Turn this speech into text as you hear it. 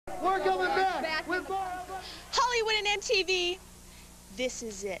We're coming back with more Hollywood and MTV, this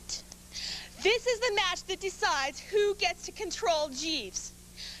is it. This is the match that decides who gets to control Jeeves.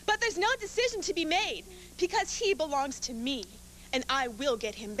 But there's no decision to be made because he belongs to me, and I will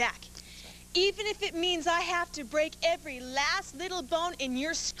get him back. Even if it means I have to break every last little bone in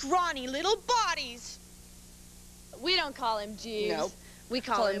your scrawny little bodies. We don't call him Jeeves. Nope. We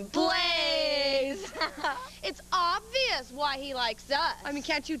call him Blaze. It's obvious why he likes us. I mean,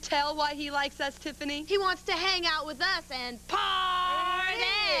 can't you tell why he likes us, Tiffany? He wants to hang out with us and party.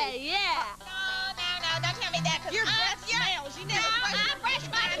 Yeah. No, don't tell me that, because Your breath smells. You never I brush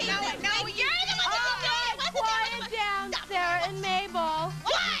my teeth. No, you're the one that's doing it. Quiet down, Sarah and Mabel.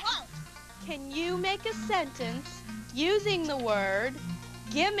 What? Can you make a sentence using the word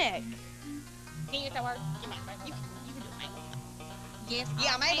gimmick? Can you use the word? You can do it, Mabel. Yes.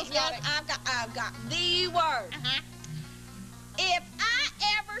 Yeah, Mabel's got it. I've got the word. If I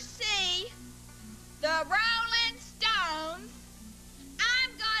ever see the Rolling Stones,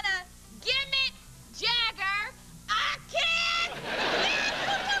 I'm gonna gimmick Jagger a kiss.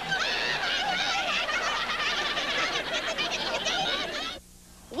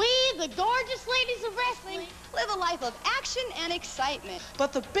 We, the gorgeous ladies of wrestling, live a life of action and excitement.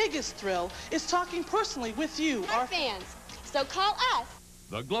 But the biggest thrill is talking personally with you, Our fans. So call us.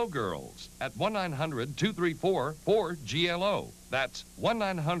 The Glow Girls at 1-900-234-4GLO. That's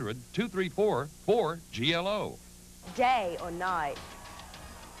 1-900-234-4GLO. Day or night.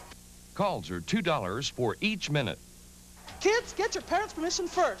 Calls are $2 for each minute. Kids, get your parents' permission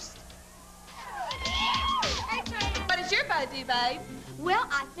first. What does your beau do, babe? Well,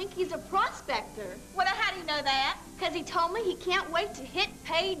 I think he's a prospector. Well, now, how do you know that? Because he told me he can't wait to hit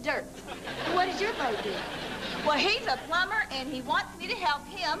pay dirt. What does your beau do? Well, he's a plumber, and he wants me to help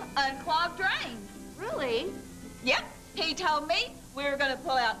him unclog drains. Really? Yep. He told me we were going to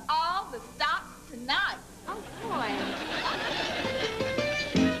pull out all the stops tonight. Oh, boy.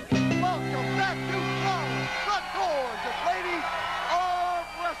 Welcome back to Flow, the gorgeous ladies of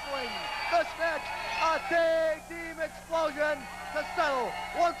wrestling. This match, a tag team explosion to settle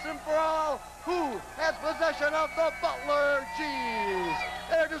once and for all who has possession of the Butler Jeeves.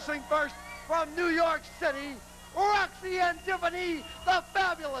 Introducing first from New York City, Roxy and Tiffany, the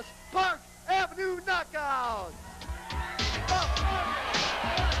fabulous Park Avenue Knockout.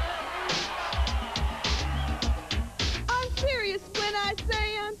 I'm serious when I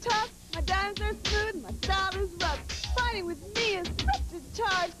say I'm tough. My dimes are smooth, my style is rough. Fighting with me is such a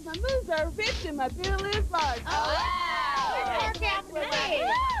charge. My moves are rich and my bill is large. Oh, wow.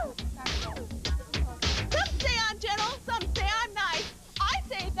 Some say I'm gentle, some say I'm nice. I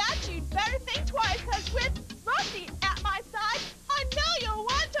say that you'd better think twice, because with Roxy at my side, I know you'll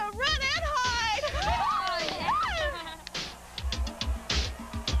want to run and hide.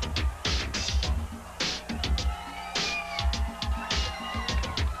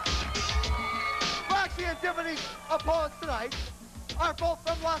 Roxy and Tiffany's opponents tonight are both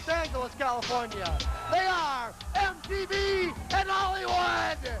from Los Angeles, California. They are MTV and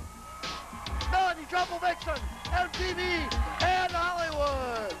Hollywood. Melody Trouble Vixen, MTV and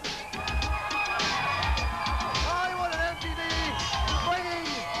Hollywood. Hollywood and MTV bringing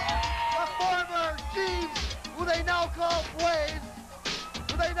the former Jeeves, who they now call Blaze,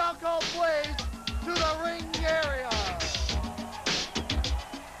 to the ring area.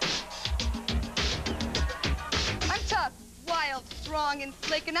 I'm tough, wild, strong, and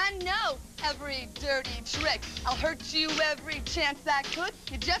slick, and I know every dirty trick. I'll hurt you every chance I could.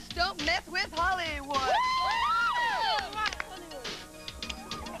 You just don't mess with Hollywood.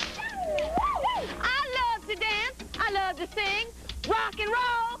 I love to dance. I love to sing. Rock and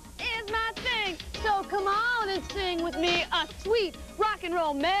roll is my thing. So come on and sing with me a sweet rock and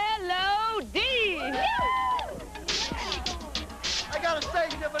roll melody. I gotta say,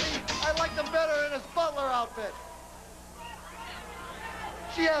 Tiffany, I liked him better in his butler outfit.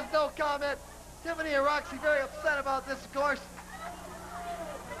 She has no comment. Tiffany and Roxy very upset about this, of course.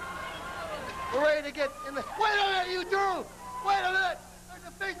 We're ready to get in the... Wait a minute, you two! Wait a minute! They're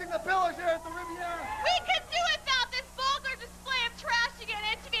defacing the pillars here at the Riviera. We could do without this vulgar display of trash you get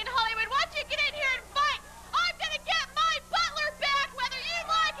MTV in Hollywood. Once you get in here and fight, I'm gonna get my butler back, whether you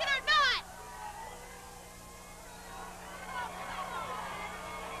like it or not.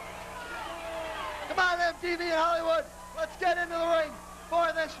 Come on, MTV and Hollywood. Let's get into the ring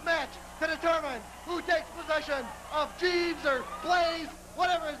for this match to determine who takes possession of Jeeves or Blaze,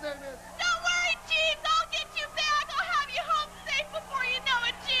 whatever his name is. Don't worry, Jeeves. I'll get you back. I'll have you home safe before you know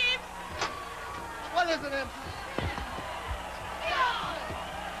it, Jeeves. What is it, MC?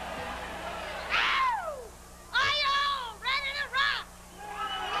 Are you all ready to rock?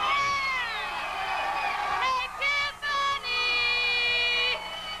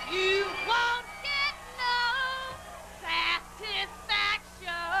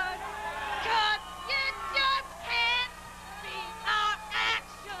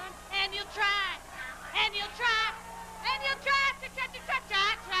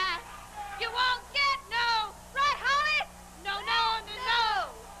 won't get no. Right, Holly? No, no, no, no.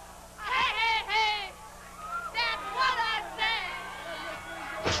 Hey, hey, hey. That's what I say.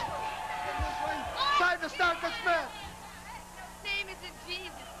 Time to start the Smith. Name isn't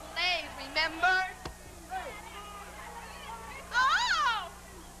Jeeves, it's Blaze, remember? Oh!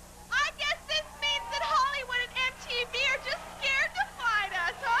 I guess this means that Hollywood and MTV are just scared to fight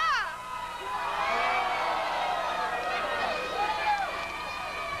us, huh?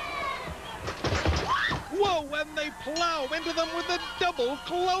 Whoa, and they plow into them with a double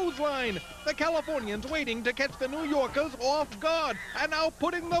clothesline. The Californians waiting to catch the New Yorkers off guard and now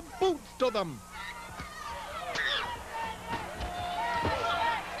putting the boots to them.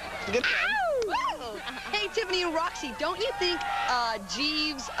 Good one. Hey, Tiffany and Roxy, don't you think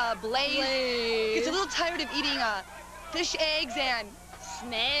Jeeves, Blaze gets a little tired of eating fish eggs and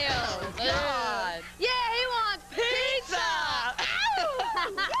snails? God. Yeah, he wants pizza.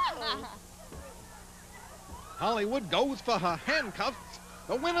 Hollywood goes for her handcuffs.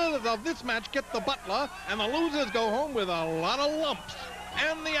 The winners of this match get the butler, and the losers go home with a lot of lumps.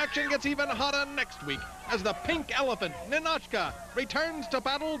 And the action gets even hotter next week as the pink elephant, Ninotchka, returns to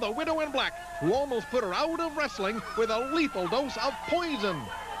battle the widow in black, who almost put her out of wrestling with a lethal dose of poison.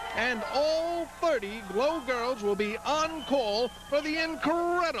 And all 30 Glow girls will be on call for the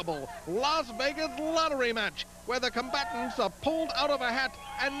incredible Las Vegas lottery match, where the combatants are pulled out of a hat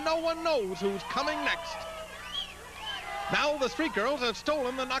and no one knows who's coming next. Now the Street Girls have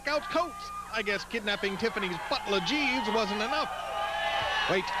stolen the Knockout coats. I guess kidnapping Tiffany's butler Jeeves wasn't enough.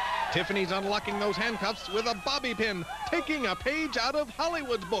 Wait, Tiffany's unlocking those handcuffs with a bobby pin, taking a page out of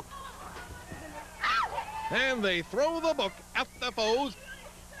Hollywood's book. And they throw the book at the foes,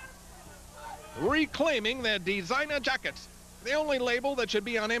 reclaiming their designer jackets. The only label that should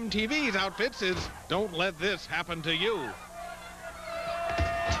be on MTV's outfits is, "Don't let this happen to you."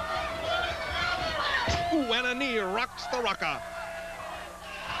 Ooh, and a knee rocks the rocker.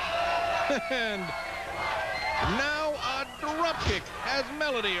 And now a drop kick has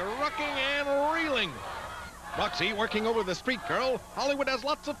Melody rocking and reeling. Roxy working over the Street Girl. Hollywood has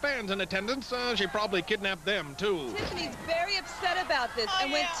lots of fans in attendance. She probably kidnapped them, too. Tiffany's very upset about this,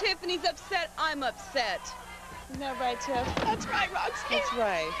 and when Tiffany's upset, I'm upset. Isn't that right, Tiff? That's right, Roxy. That's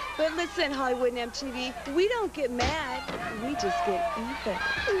right. But listen, Hollywood and MTV, we don't get mad. We just get even.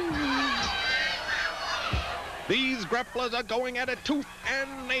 These grapplers are going at it tooth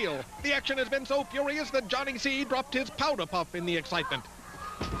and nail. The action has been so furious that Johnny C dropped his powder puff in the excitement.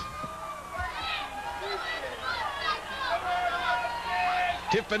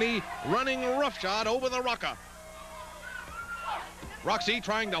 Tiffany running roughshod over the rocker. Roxy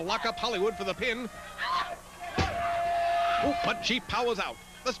trying to lock up Hollywood for the pin. Ooh, but she powers out.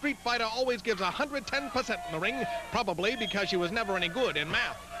 The Street Fighter always gives 110% in the ring, probably because she was never any good in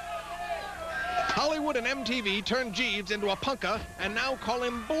math. Hollywood and MTV turned Jeeves into a punker and now call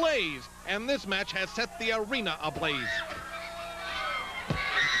him Blaze, and this match has set the arena ablaze.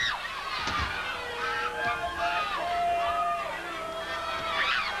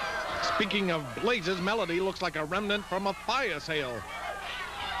 Speaking of blazes, Melody looks like a remnant from a fire sale.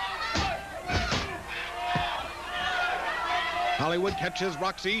 Hollywood catches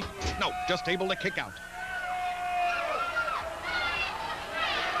Roxy. No, just able to kick out.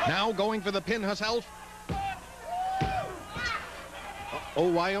 Now going for the pin herself.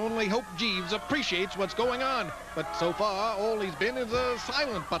 Oh, I only hope Jeeves appreciates what's going on. But so far, all he's been is a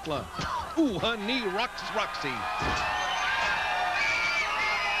silent butler. Ooh, her knee rocks Roxy.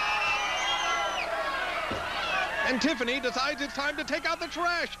 And Tiffany decides it's time to take out the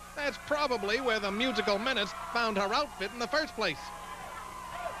trash. That's probably where the musical menace found her outfit in the first place.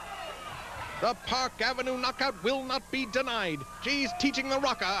 The Park Avenue knockout will not be denied. She's teaching the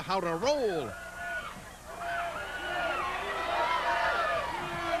rocker how to roll.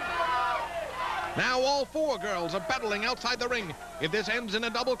 Now all 4 girls are battling outside the ring. If this ends in a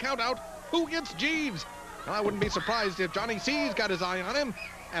double countout, who gets Jeeves? I wouldn't be surprised if Johnny C's got his eye on him.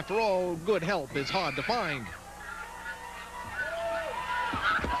 After all, good help is hard to find.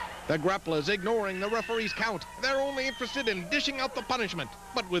 The grapplers ignoring the referee's count. They're only interested in dishing out the punishment.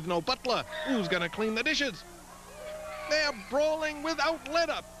 But with no butler, who's gonna clean the dishes? They're brawling without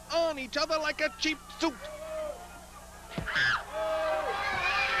let-up, on each other like a cheap suit.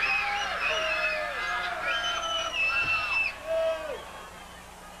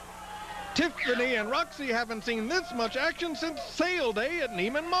 Tiffany and Roxy haven't seen this much action since sale day at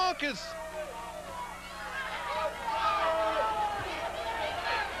Neiman Marcus.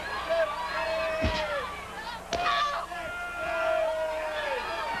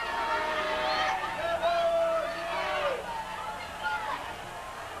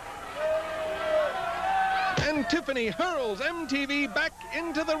 And Tiffany hurls MTV back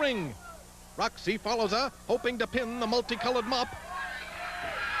into the ring. Roxy follows her, hoping to pin the multicolored mop.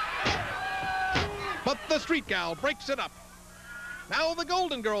 But the street gal breaks it up. Now the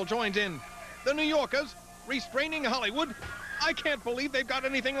Golden Girl joins in. The New Yorkers, restraining Hollywood. I can't believe they've got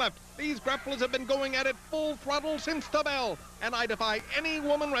anything left. These grapplers have been going at it full throttle since the bell. And I defy any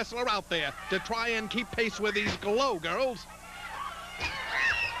woman wrestler out there to try and keep pace with these Glow Girls.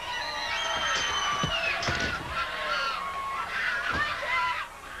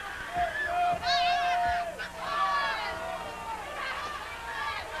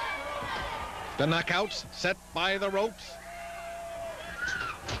 The knockouts set by the ropes.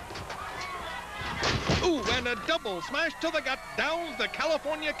 Ooh, and a double smash to the gut downs the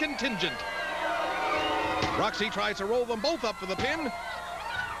California contingent. Roxy tries to roll them both up for the pin.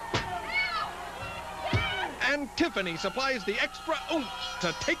 And Tiffany supplies the extra oomph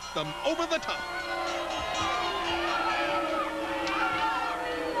to take them over the top.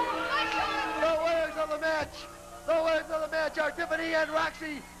 The winners of the match. The winners of the match are Tiffany and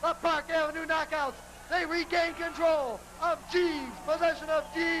Roxy, the Park Avenue Knockouts. They regain control of Jeeves, possession of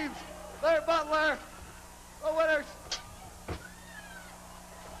Jeeves, their butler. The winners.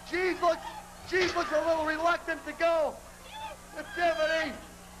 Jeeves looks a little reluctant to go with Tiffany.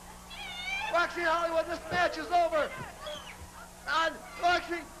 Roxy and Hollywood, this match is over. On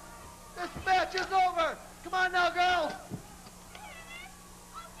Roxy, this match is over. Come on now, girls.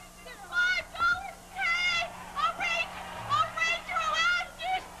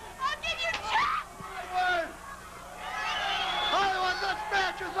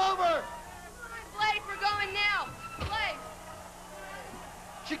 Over. Blaze, we're going now. Blaze.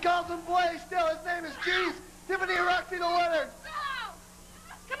 She calls him Blaze still. His name is Jeeves. Tiffany and Roxy the winners. Go!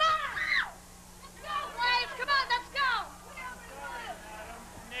 Come on! Let's go, Blaze. Come on, let's go.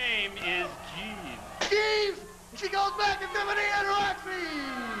 Name is Jeeves. Jeeves! She goes back to Tiffany and Roxy.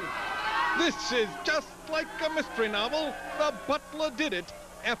 This is just like a mystery novel. The butler did it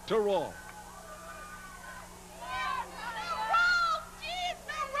after all.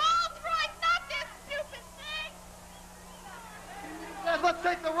 Let's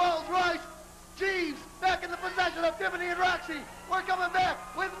take the Rolls Royce. Jeeves back in the possession of Tiffany and Roxy. We're coming back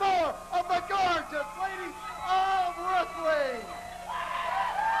with more of the gorgeous ladies of wrestling.